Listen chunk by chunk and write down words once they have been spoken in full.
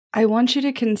I want you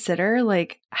to consider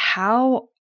how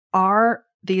are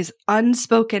these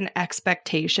unspoken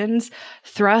expectations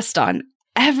thrust on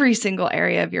every single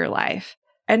area of your life?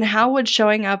 And how would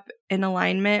showing up in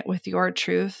alignment with your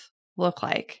truth look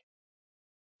like?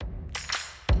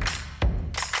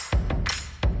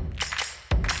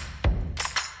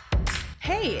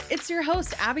 Hey, it's your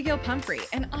host, Abigail Pumphrey,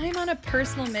 and I'm on a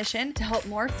personal mission to help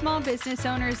more small business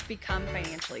owners become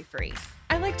financially free.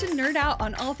 I like to nerd out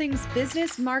on all things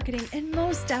business, marketing, and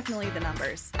most definitely the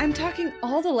numbers. I'm talking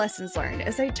all the lessons learned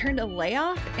as I turned a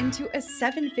layoff into a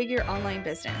 7-figure online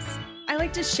business. I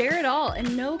like to share it all,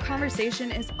 and no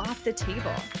conversation is off the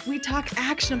table. We talk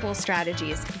actionable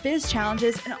strategies, biz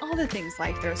challenges, and all the things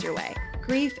life throws your way.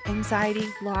 Grief, anxiety,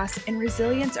 loss, and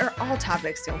resilience are all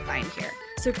topics you'll find here.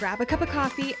 So grab a cup of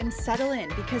coffee and settle in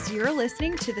because you're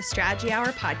listening to the Strategy Hour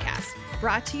podcast,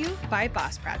 brought to you by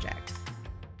Boss Project.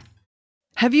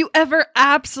 Have you ever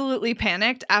absolutely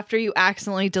panicked after you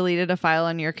accidentally deleted a file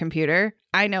on your computer?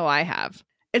 I know I have.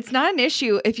 It's not an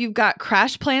issue if you've got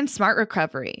CrashPlan Smart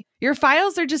Recovery. Your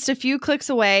files are just a few clicks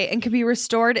away and can be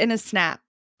restored in a snap.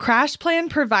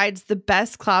 CrashPlan provides the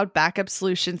best cloud backup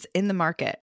solutions in the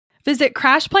market. Visit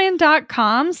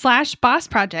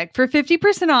crashplan.com/bossproject for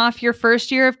 50% off your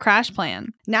first year of CrashPlan.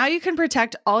 Now you can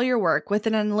protect all your work with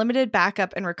an unlimited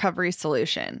backup and recovery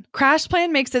solution. CrashPlan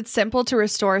makes it simple to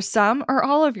restore some or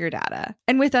all of your data.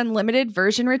 And with unlimited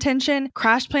version retention,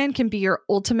 CrashPlan can be your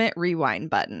ultimate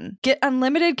rewind button. Get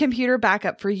unlimited computer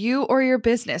backup for you or your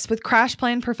business with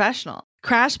CrashPlan Professional.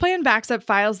 CrashPlan backs up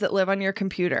files that live on your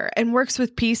computer and works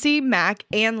with PC, Mac,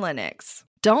 and Linux.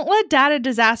 Don't let data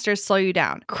disasters slow you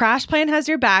down. CrashPlan has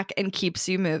your back and keeps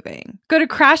you moving. Go to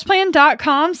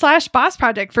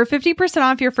crashplan.com/bossproject for 50%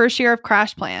 off your first year of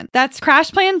CrashPlan. That's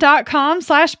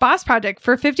crashplan.com/bossproject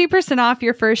for 50% off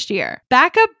your first year.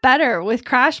 Back up better with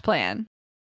CrashPlan.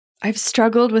 I've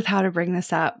struggled with how to bring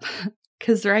this up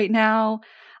because right now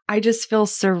I just feel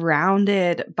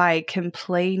surrounded by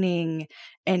complaining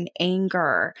and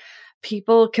anger.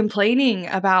 People complaining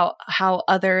about how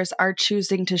others are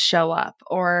choosing to show up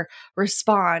or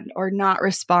respond or not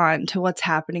respond to what's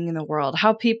happening in the world,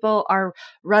 how people are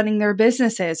running their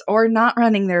businesses or not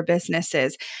running their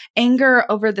businesses, anger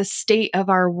over the state of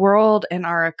our world and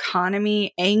our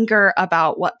economy, anger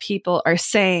about what people are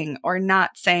saying or not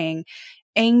saying,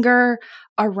 anger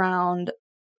around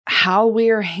how we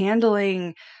are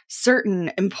handling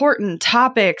certain important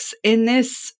topics in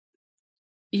this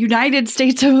United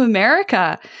States of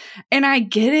America. And I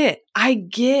get it. I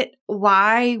get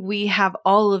why we have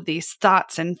all of these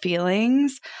thoughts and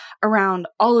feelings around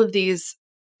all of these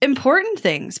important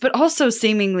things, but also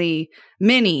seemingly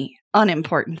many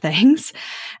unimportant things.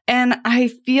 And I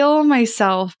feel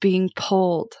myself being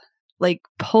pulled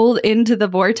into the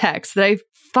vortex that I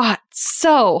fought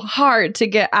so hard to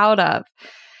get out of.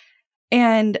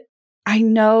 And I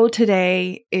know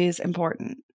today is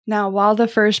important. Now, while the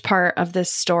first part of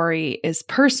this story is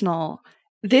personal,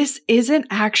 this isn't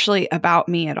actually about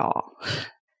me at all.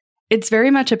 It's very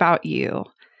much about you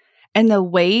and the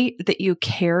weight that you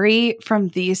carry from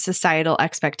these societal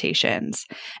expectations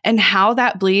and how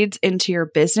that bleeds into your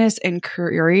business and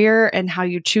career and how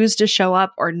you choose to show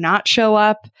up or not show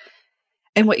up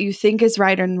and what you think is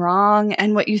right and wrong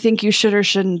and what you think you should or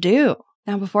shouldn't do.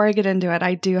 Now, before I get into it,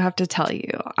 I do have to tell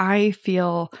you, I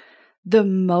feel the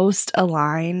most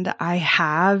aligned I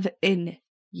have in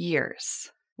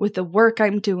years with the work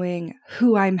I'm doing,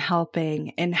 who I'm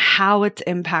helping, and how it's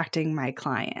impacting my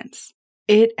clients.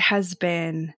 It has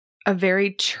been a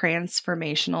very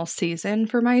transformational season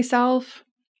for myself,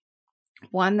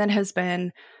 one that has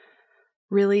been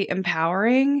really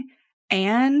empowering,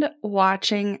 and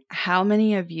watching how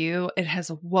many of you it has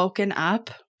woken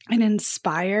up and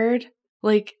inspired.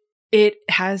 It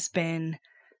has been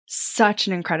such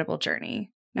an incredible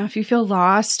journey. Now, if you feel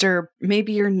lost or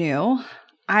maybe you're new,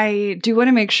 I do want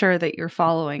to make sure that you're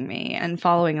following me and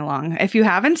following along. If you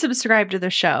haven't subscribed to the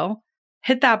show,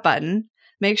 hit that button.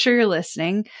 Make sure you're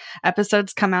listening.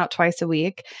 Episodes come out twice a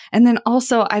week. And then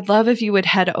also, I'd love if you would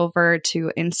head over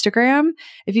to Instagram.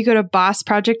 If you go to Boss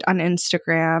Project on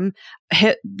Instagram,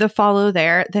 hit the follow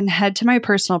there, then head to my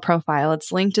personal profile.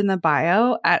 It's linked in the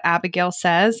bio at Abigail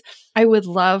Says. I would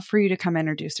love for you to come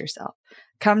introduce yourself.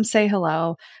 Come say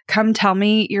hello. Come tell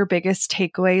me your biggest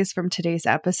takeaways from today's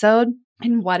episode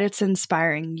and what it's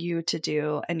inspiring you to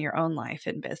do in your own life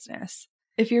and business.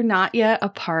 If you're not yet a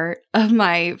part of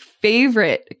my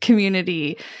favorite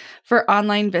community for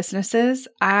online businesses,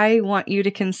 I want you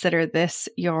to consider this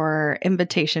your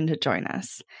invitation to join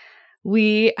us.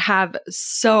 We have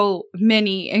so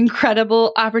many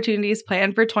incredible opportunities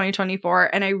planned for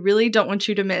 2024, and I really don't want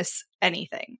you to miss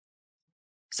anything.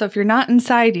 So if you're not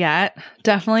inside yet,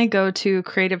 definitely go to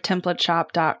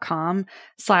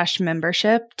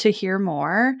creativetemplateshop.com/membership to hear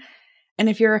more. And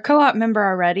if you're a co-op member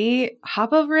already,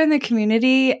 hop over in the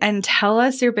community and tell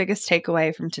us your biggest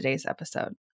takeaway from today's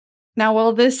episode. Now,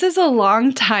 while this is a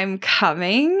long time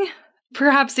coming,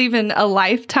 perhaps even a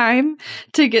lifetime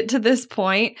to get to this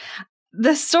point,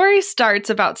 the story starts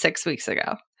about 6 weeks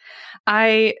ago.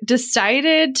 I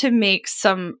decided to make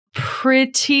some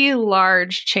pretty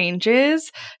large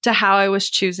changes to how I was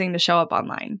choosing to show up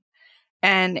online.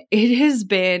 And it has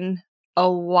been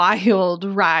a wild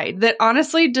ride that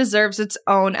honestly deserves its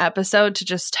own episode to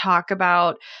just talk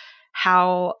about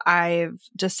how I've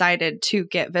decided to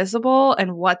get visible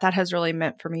and what that has really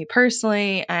meant for me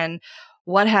personally and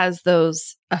what has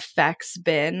those effects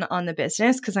been on the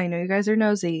business, because I know you guys are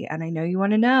nosy and I know you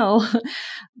want to know,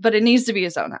 but it needs to be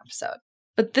its own episode.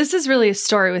 But this is really a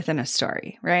story within a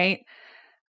story, right?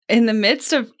 In the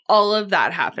midst of all of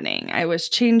that happening, I was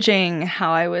changing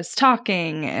how I was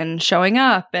talking and showing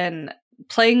up and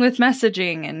playing with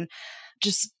messaging and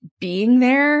just being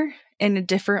there in a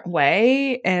different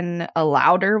way, in a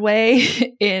louder way,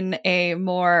 in a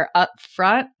more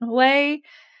upfront way.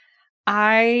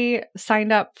 I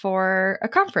signed up for a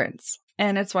conference,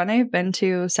 and it's one I've been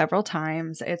to several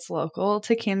times. It's local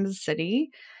to Kansas City,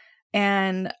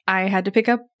 and I had to pick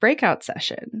up breakout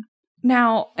session.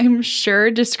 Now, I'm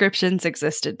sure descriptions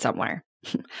existed somewhere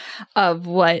of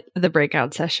what the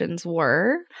breakout sessions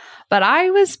were, but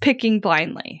I was picking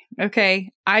blindly,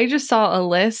 okay? I just saw a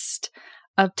list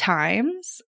of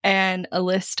times and a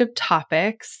list of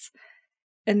topics,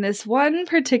 and this one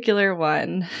particular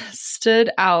one stood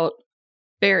out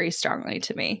very strongly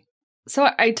to me. So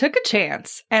I took a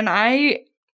chance and I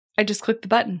just clicked the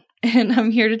button, and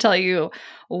I'm here to tell you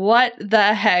what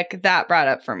the heck that brought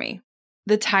up for me.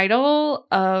 The title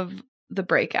of the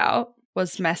breakout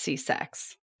was Messy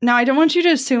Sex. Now, I don't want you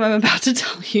to assume I'm about to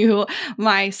tell you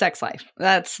my sex life.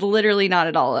 That's literally not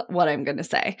at all what I'm going to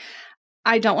say.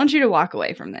 I don't want you to walk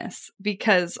away from this,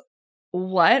 because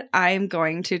what I'm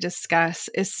going to discuss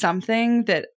is something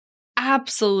that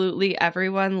absolutely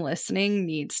everyone listening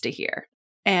needs to hear.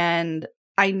 And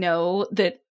I know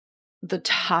that the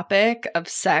topic of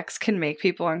sex can make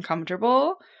people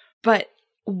uncomfortable, but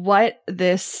what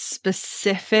this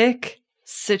specific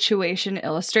situation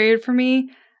illustrated for me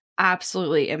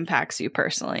absolutely impacts you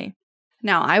personally.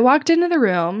 Now, I walked into the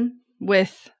room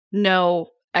with no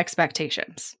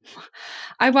expectations.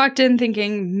 I walked in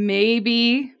thinking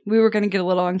maybe we were going to get a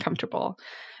little uncomfortable.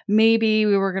 Maybe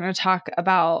we were going to talk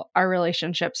about our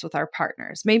relationships with our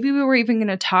partners. Maybe we were even going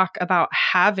to talk about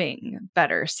having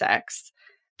better sex.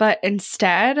 But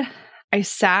instead, I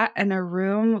sat in a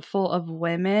room full of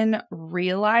women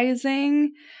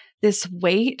realizing this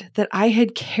weight that I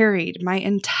had carried my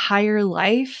entire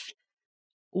life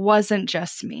wasn't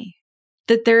just me.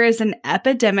 That there is an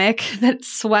epidemic that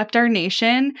swept our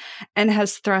nation and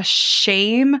has thrust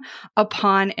shame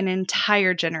upon an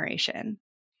entire generation.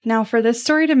 Now, for this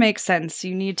story to make sense,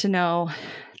 you need to know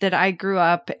that I grew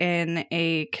up in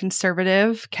a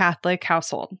conservative Catholic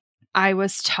household. I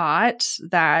was taught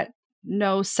that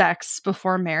no sex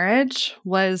before marriage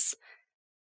was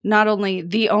not only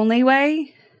the only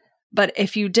way, but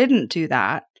if you didn't do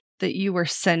that, that you were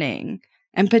sinning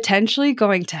and potentially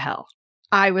going to hell.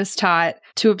 I was taught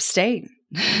to abstain.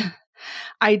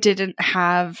 I didn't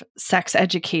have sex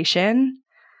education.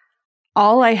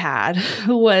 All I had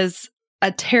was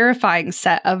a terrifying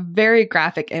set of very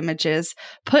graphic images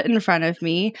put in front of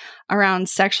me around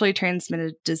sexually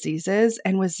transmitted diseases,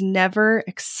 and was never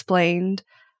explained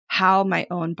how my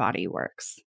own body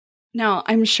works. Now,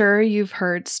 I'm sure you've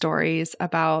heard stories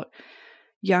about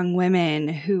young women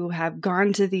who have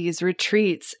gone to these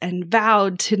retreats and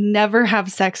vowed to never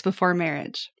have sex before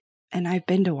marriage. And I've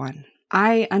been to one.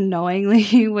 I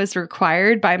unknowingly was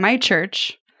required by my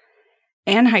church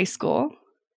and high school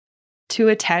to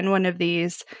attend one of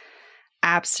these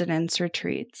abstinence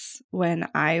retreats when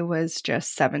I was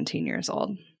just 17 years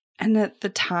old. And at the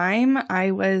time,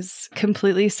 I was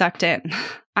completely sucked in.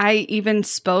 I even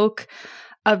spoke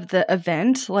of the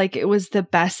event like it was the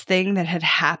best thing that had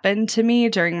happened to me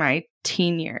during my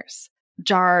teen years.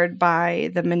 Jarred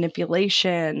by the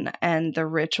manipulation and the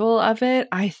ritual of it,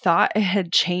 I thought it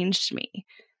had changed me,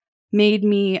 made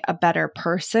me a better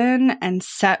person, and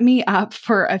set me up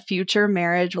for a future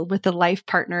marriage with a life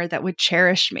partner that would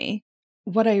cherish me.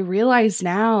 What I realize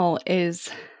now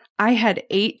is I had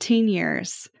 18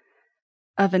 years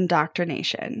of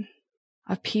indoctrination,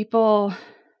 of people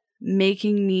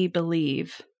making me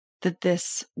believe that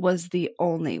this was the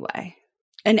only way.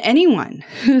 And anyone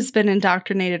who's been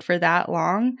indoctrinated for that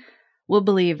long will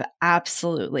believe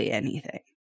absolutely anything.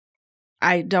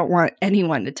 I don't want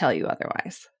anyone to tell you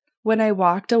otherwise. When I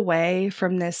walked away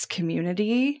from this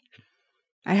community,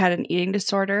 I had an eating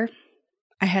disorder.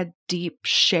 I had deep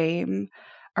shame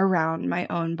around my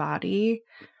own body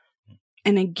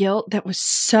and a guilt that was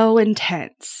so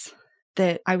intense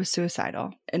that I was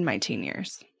suicidal in my teen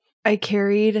years. I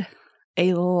carried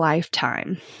a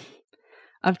lifetime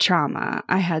of trauma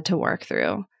I had to work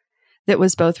through that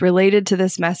was both related to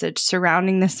this message,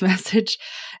 surrounding this message,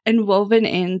 and woven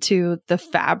into the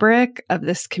fabric of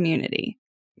this community.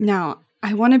 Now,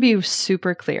 I want to be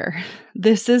super clear.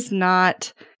 This is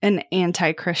not an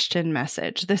anti-Christian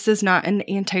message. This is not an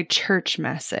anti-church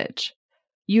message.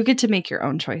 You get to make your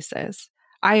own choices.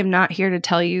 I am not here to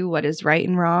tell you what is right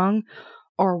and wrong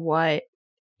or what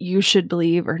you should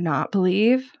believe or not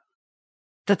believe.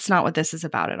 That's not what this is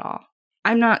about at all.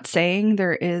 I'm not saying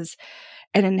there is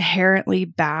an inherently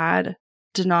bad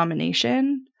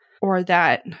denomination or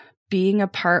that being a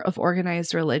part of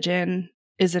organized religion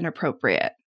is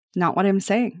inappropriate. Not what I'm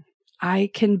saying. I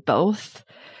can both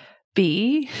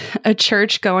be a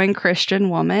church-going Christian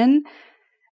woman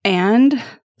and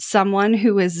someone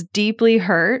who is deeply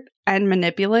hurt and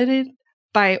manipulated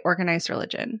by organized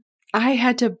religion. I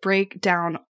had to break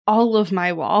down all of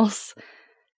my walls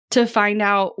to find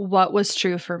out what was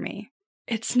true for me.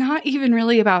 It's not even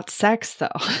really about sex, though.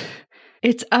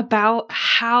 It's about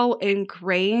how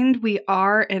ingrained we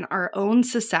are in our own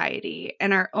society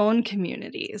and our own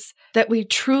communities that we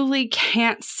truly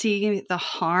can't see the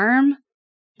harm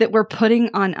that we're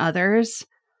putting on others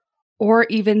or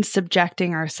even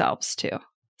subjecting ourselves to.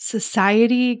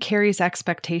 Society carries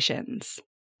expectations.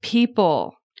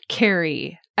 People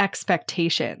carry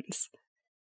expectations.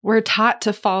 We're taught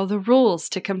to follow the rules,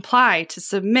 to comply, to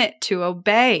submit, to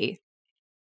obey.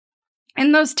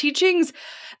 And those teachings,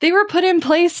 they were put in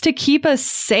place to keep us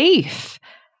safe.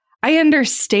 I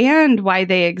understand why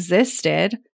they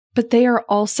existed, but they are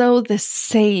also the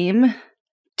same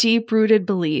deep-rooted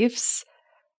beliefs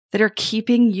that are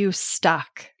keeping you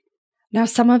stuck. Now,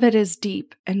 some of it is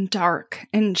deep and dark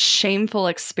and shameful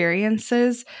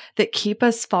experiences that keep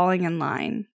us falling in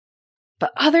line.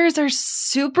 But others are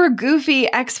super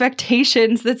goofy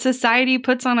expectations that society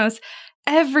puts on us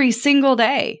every single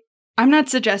day. I'm not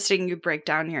suggesting you break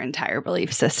down your entire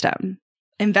belief system.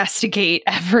 Investigate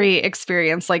every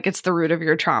experience like it's the root of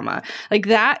your trauma. Like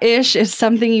that ish is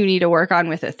something you need to work on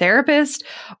with a therapist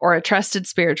or a trusted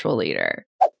spiritual leader.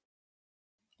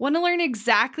 Want to learn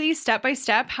exactly step by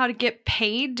step how to get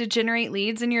paid to generate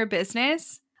leads in your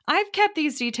business? I've kept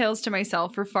these details to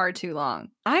myself for far too long.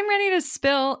 I'm ready to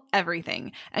spill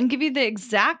everything and give you the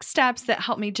exact steps that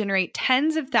help me generate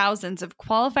tens of thousands of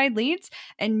qualified leads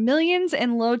and millions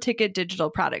in low-ticket digital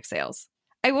product sales.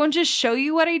 I won't just show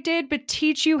you what I did, but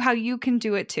teach you how you can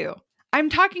do it too. I'm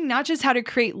talking not just how to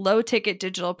create low-ticket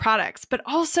digital products, but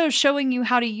also showing you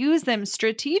how to use them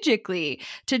strategically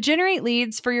to generate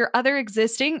leads for your other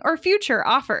existing or future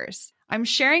offers. I'm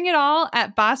sharing it all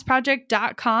at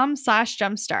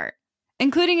bossproject.com/jumpstart,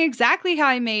 including exactly how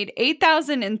I made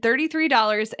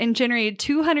 $8,033 and generated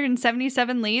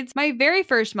 277 leads my very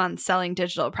first month selling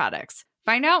digital products.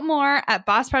 Find out more at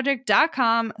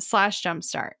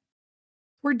bossproject.com/jumpstart.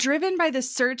 We're driven by the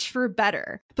search for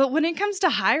better, but when it comes to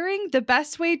hiring, the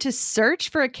best way to search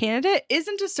for a candidate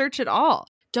isn't to search at all.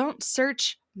 Don't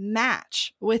search,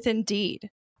 match with Indeed.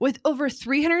 With over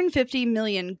 350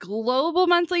 million global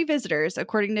monthly visitors,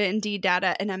 according to Indeed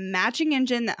data, and a matching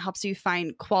engine that helps you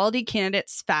find quality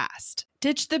candidates fast.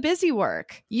 Ditch the busy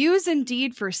work. Use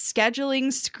Indeed for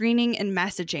scheduling, screening, and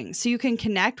messaging so you can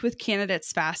connect with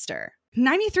candidates faster.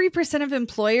 93% of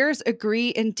employers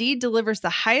agree Indeed delivers the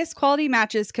highest quality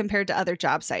matches compared to other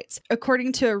job sites,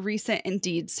 according to a recent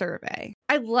Indeed survey.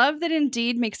 I love that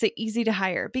Indeed makes it easy to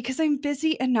hire because I'm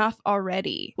busy enough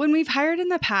already. When we've hired in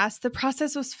the past, the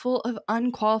process was full of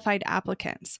unqualified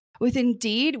applicants. With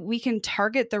Indeed, we can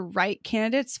target the right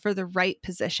candidates for the right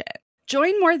position.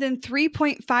 Join more than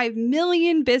 3.5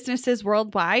 million businesses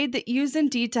worldwide that use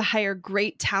Indeed to hire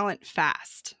great talent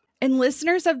fast. And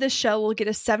listeners of this show will get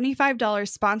a $75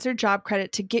 sponsored job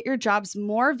credit to get your jobs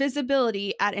more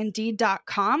visibility at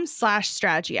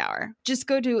Indeed.com/Strategy Hour. Just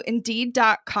go to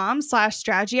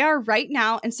Indeed.com/Strategy Hour right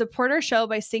now and support our show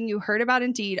by saying you heard about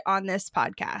Indeed on this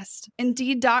podcast.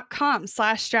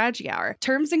 Indeed.com/Strategy Hour.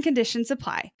 Terms and conditions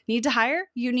apply. Need to hire?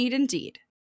 You need Indeed.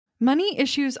 Money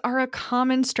issues are a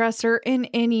common stressor in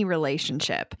any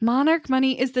relationship. Monarch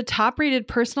Money is the top-rated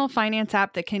personal finance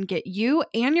app that can get you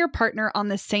and your partner on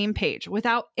the same page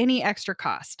without any extra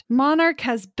cost. Monarch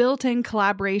has built-in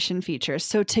collaboration features,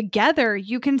 so together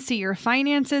you can see your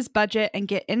finances, budget, and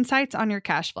get insights on your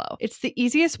cash flow. It's the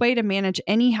easiest way to manage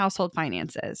any household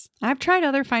finances. I've tried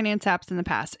other finance apps in the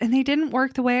past, and they didn't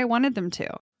work the way I wanted them to.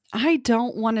 I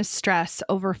don't want to stress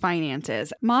over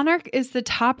finances. Monarch is the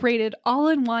top-rated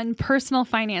all-in-one personal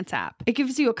finance app. It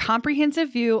gives you a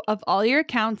comprehensive view of all your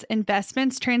accounts,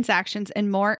 investments, transactions, and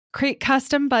more. Create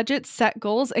custom budgets, set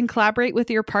goals, and collaborate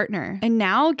with your partner. And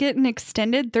now get an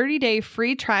extended 30-day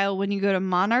free trial when you go to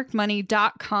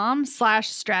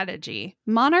monarchmoney.com/strategy.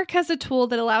 Monarch has a tool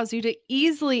that allows you to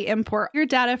easily import your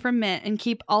data from Mint and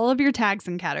keep all of your tags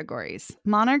and categories.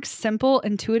 Monarch's simple,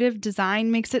 intuitive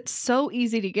design makes it so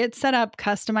easy to get set up,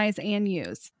 customize, and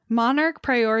use. Monarch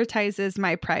prioritizes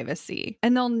my privacy,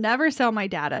 and they'll never sell my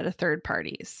data to third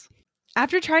parties.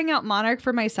 After trying out Monarch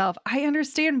for myself, I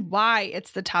understand why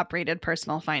it's the top-rated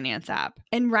personal finance app.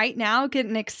 And right now, get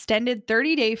an extended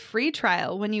 30-day free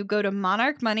trial when you go to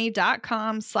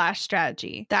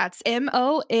monarchmoney.com/strategy. That's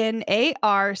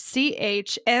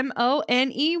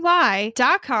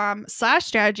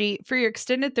monarchmoney.com/strategy for your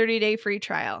extended 30-day free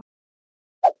trial.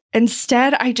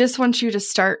 Instead, I just want you to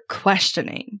start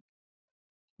questioning.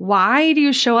 Why do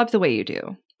you show up the way you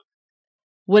do?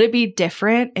 Would it be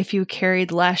different if you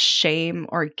carried less shame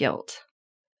or guilt?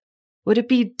 Would it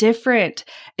be different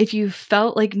if you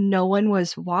felt like no one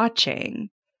was watching?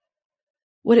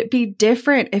 Would it be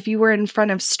different if you were in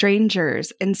front of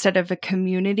strangers instead of a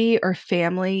community or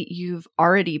family you've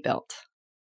already built?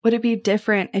 Would it be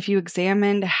different if you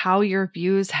examined how your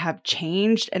views have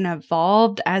changed and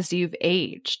evolved as you've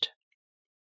aged?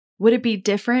 Would it be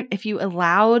different if you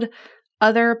allowed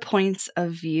other points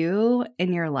of view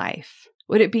in your life?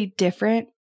 Would it be different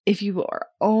if you were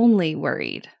only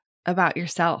worried about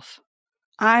yourself?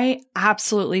 I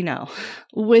absolutely know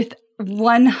with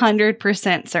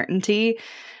 100% certainty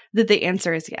that the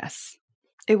answer is yes.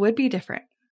 It would be different.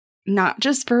 Not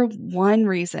just for one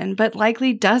reason, but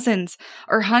likely dozens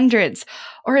or hundreds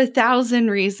or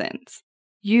 1,000 reasons.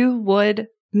 You would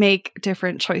make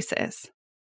different choices.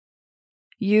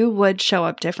 You would show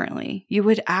up differently. You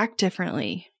would act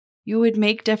differently. You would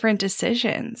make different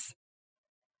decisions.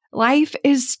 Life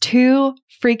is too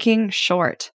freaking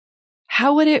short.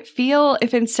 How would it feel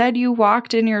if instead you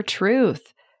walked in your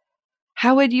truth?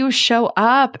 How would you show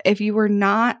up if you were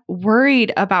not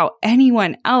worried about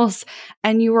anyone else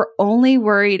and you were only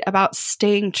worried about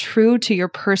staying true to your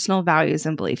personal values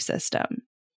and belief system?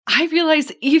 I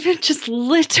realize even just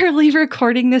literally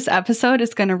recording this episode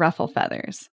is going to ruffle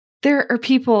feathers. There are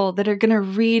people that are going to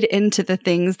read into the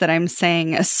things that I'm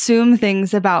saying, assume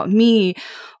things about me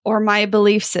or my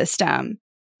belief system.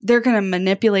 They're going to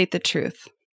manipulate the truth.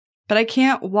 But I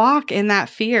can't walk in that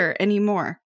fear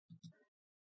anymore.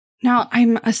 Now,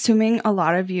 I'm assuming a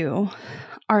lot of you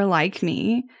are like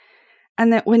me,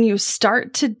 and that when you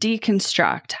start to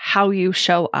deconstruct how you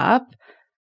show up,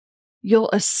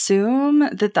 you'll assume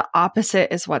that the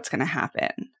opposite is what's going to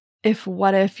happen.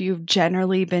 What if you've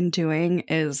generally been doing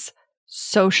is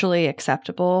socially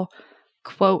acceptable,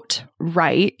 quote,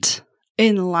 right,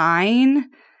 in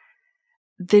line,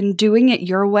 then doing it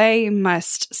your way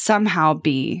must somehow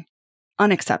be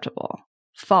unacceptable,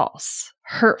 false,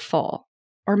 hurtful,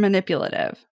 or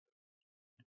manipulative.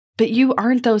 But you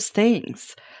aren't those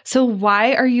things. So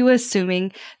why are you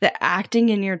assuming that acting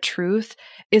in your truth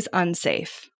is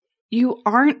unsafe? You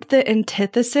aren't the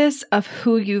antithesis of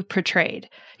who you've portrayed.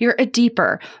 You're a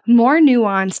deeper, more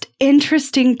nuanced,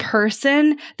 interesting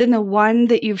person than the one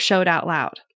that you've showed out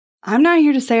loud. I'm not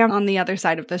here to say I'm on the other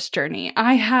side of this journey.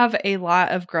 I have a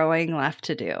lot of growing left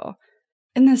to do.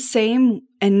 In the same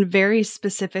and very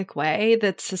specific way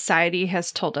that society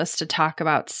has told us to talk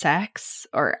about sex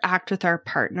or act with our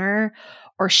partner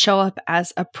or show up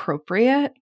as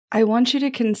appropriate, I want you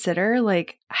to consider,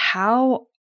 how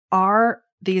are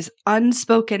these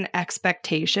unspoken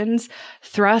expectations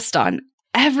thrust on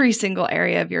every single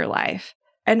area of your life?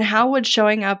 And how would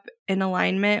showing up in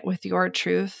alignment with your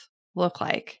truth look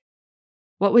like?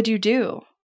 What would you do?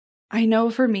 I know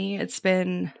for me, it's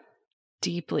been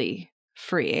deeply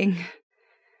freeing.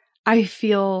 I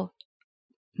feel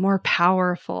more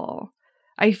powerful.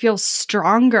 I feel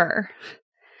stronger.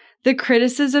 The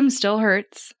criticism still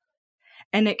hurts,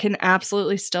 and it can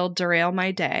absolutely still derail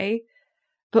my day.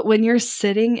 But when you're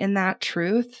sitting in that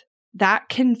truth, that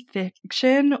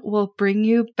conviction will bring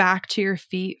you back to your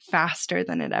feet faster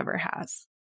than it ever has.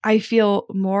 I feel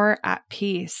more at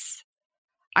peace.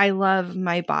 I love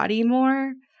my body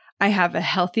more. I have a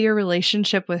healthier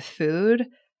relationship with food.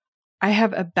 I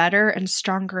have a better and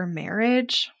stronger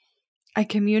marriage. I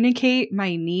communicate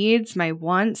my needs, my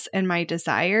wants, and my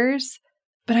desires.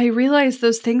 But I realized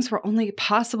those things were only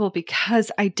possible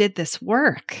because I did this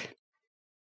work.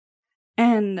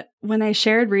 And when I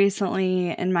shared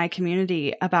recently in my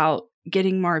community about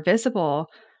getting more visible,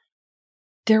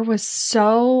 there was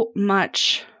so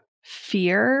much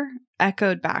fear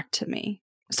echoed back to me.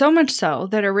 So much so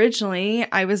that originally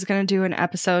I was going to do an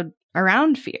episode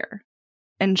around fear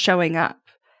and showing up.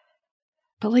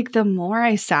 But like the more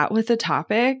I sat with the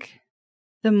topic,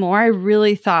 the more I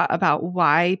really thought about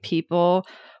why people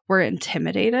were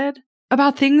intimidated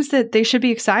about things that they should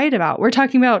be excited about. We're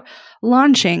talking about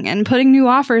launching and putting new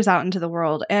offers out into the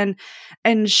world and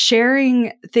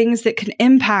sharing things that can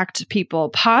impact people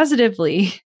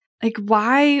positively. Like,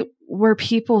 why were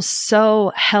people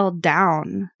so held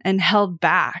down and held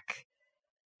back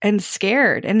and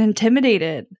scared and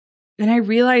intimidated? And I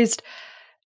realized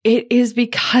it is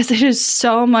because it is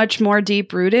so much more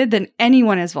deep-rooted than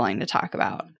anyone is willing to talk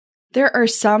about. There are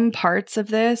some parts of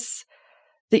this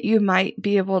that you might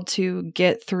be able to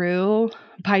get through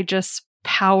by just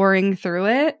powering through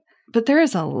it. But there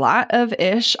is a lot of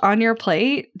ish on your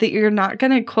plate that you're not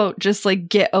going to, quote, just like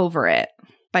get over it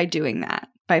by doing that,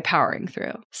 by powering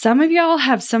through. Some of y'all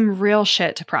have some real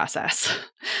shit to process,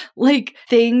 like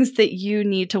things that you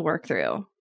need to work through.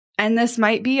 And this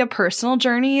might be a personal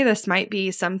journey. This might be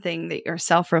something that you're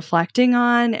self-reflecting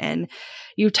on and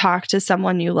you talk to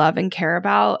someone you love and care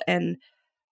about and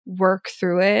work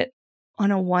through it on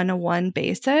a one-on-one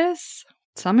basis.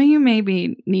 Some of you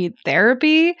maybe need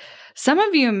therapy. Some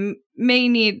of you may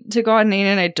need to go on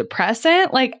an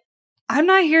antidepressant. Like, I'm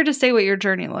not here to say what your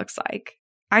journey looks like.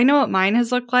 I know what mine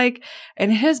has looked like,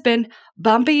 and it has been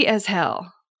bumpy as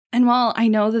hell. And while I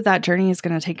know that that journey is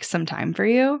going to take some time for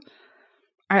you,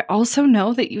 I also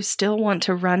know that you still want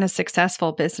to run a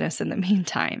successful business in the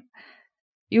meantime.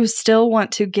 You still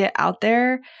want to get out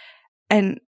there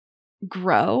and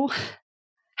grow,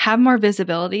 have more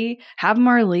visibility, have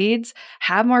more leads,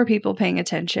 have more people paying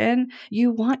attention.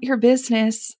 You want your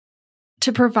business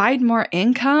to provide more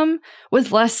income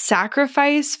with less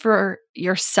sacrifice for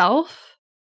yourself,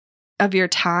 of your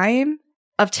time,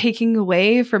 of taking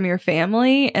away from your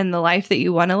family and the life that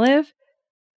you want to live.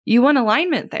 You want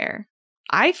alignment there.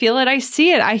 I feel it. I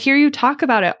see it. I hear you talk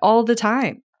about it all the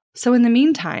time. So in the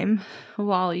meantime,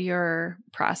 while you're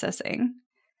processing,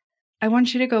 I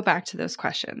want you to go back to those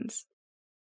questions.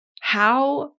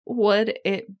 How would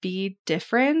it be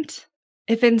different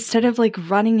if instead of like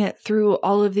running it through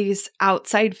all of these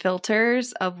outside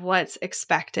filters of what's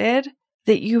expected,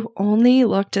 that you only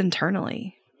looked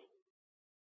internally,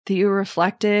 that you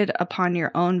reflected upon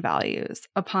your own values,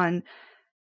 upon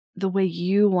the way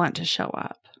you want to show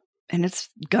up? And it's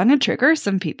gonna trigger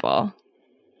some people.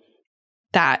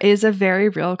 That is a very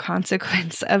real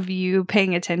consequence of you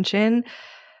paying attention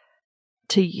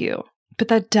to you. But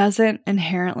that doesn't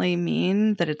inherently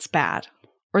mean that it's bad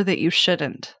or that you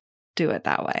shouldn't do it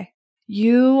that way.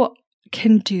 You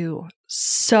can do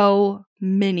so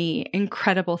many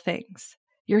incredible things.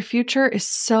 Your future is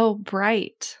so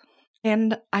bright.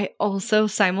 And I also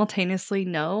simultaneously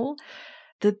know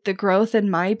that the growth in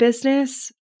my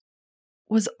business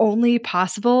was only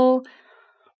possible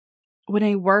when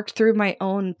I worked through my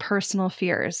own personal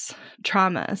fears,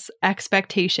 traumas,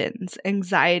 expectations,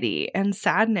 anxiety, and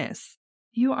sadness.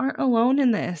 You aren't alone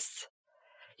in this.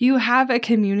 You have a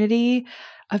community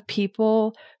of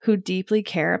people who deeply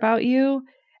care about you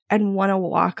and want to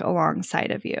walk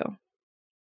alongside of you.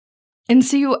 And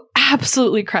so you're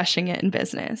absolutely crushing it in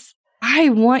business. I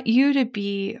want you to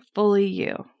be fully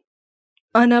you,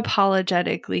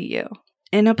 unapologetically you,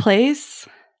 in a place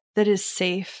that is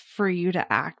safe for you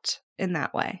to act in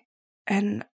that way.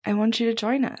 And I want you to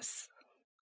join us.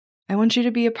 I want you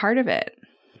to be a part of it.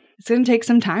 It's going to take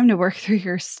some time to work through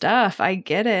your stuff. I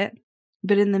get it.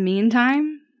 But in the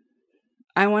meantime,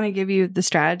 I want to give you the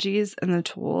strategies and the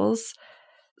tools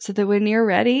so that when you're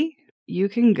ready, you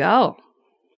can go.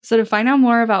 So to find out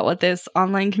more about what this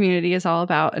online community is all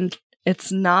about, and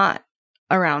it's not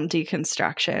around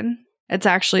deconstruction, it's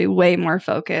actually way more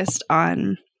focused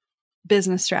on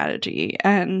business strategy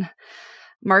and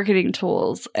marketing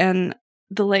tools and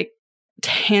the like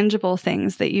tangible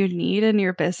things that you need in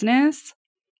your business.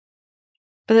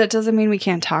 But that doesn't mean we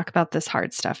can't talk about this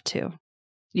hard stuff too.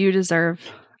 You deserve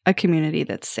a community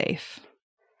that's safe.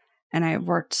 And I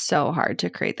worked so hard to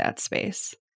create that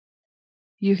space.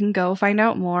 You can go find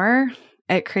out more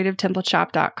at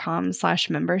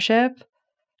creativetemplateshop.com/membership.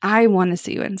 I want to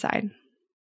see you inside.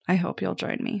 I hope you'll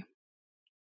join me.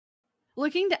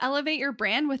 Looking to elevate your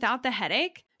brand without the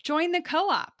headache? Join the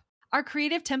Co-op, our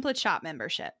creative template shop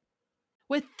membership.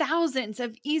 With thousands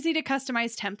of easy to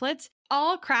customize templates,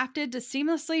 all crafted to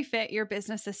seamlessly fit your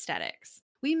business aesthetics,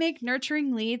 we make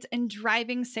nurturing leads and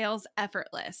driving sales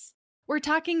effortless. We're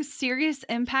talking serious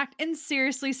impact and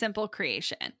seriously simple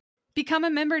creation. Become a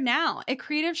member now at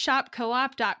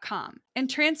creativeshopcoop.com and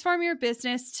transform your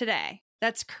business today.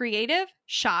 That's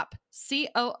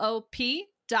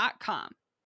creativeshopcoop.com.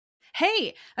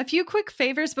 Hey, a few quick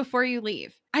favors before you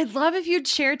leave. I'd love if you'd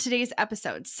share today's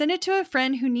episode, send it to a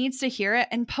friend who needs to hear it,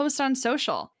 and post on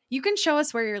social. You can show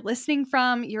us where you're listening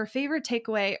from, your favorite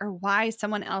takeaway, or why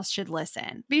someone else should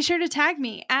listen. Be sure to tag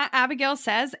me at Abigail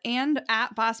Says and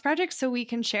at Boss Project so we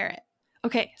can share it.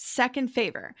 Okay, second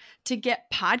favor. To get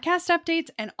podcast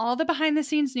updates and all the behind the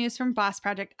scenes news from Boss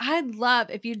Project, I'd love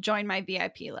if you'd join my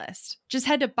VIP list. Just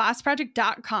head to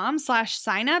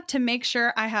bossproject.com/sign up to make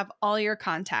sure I have all your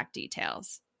contact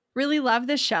details. Really love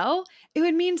the show? It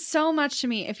would mean so much to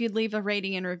me if you'd leave a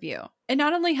rating and review. It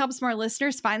not only helps more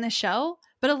listeners find the show,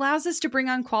 but allows us to bring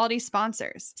on quality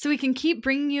sponsors so we can keep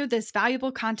bringing you this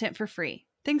valuable content for free.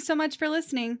 Thanks so much for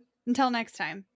listening. Until next time.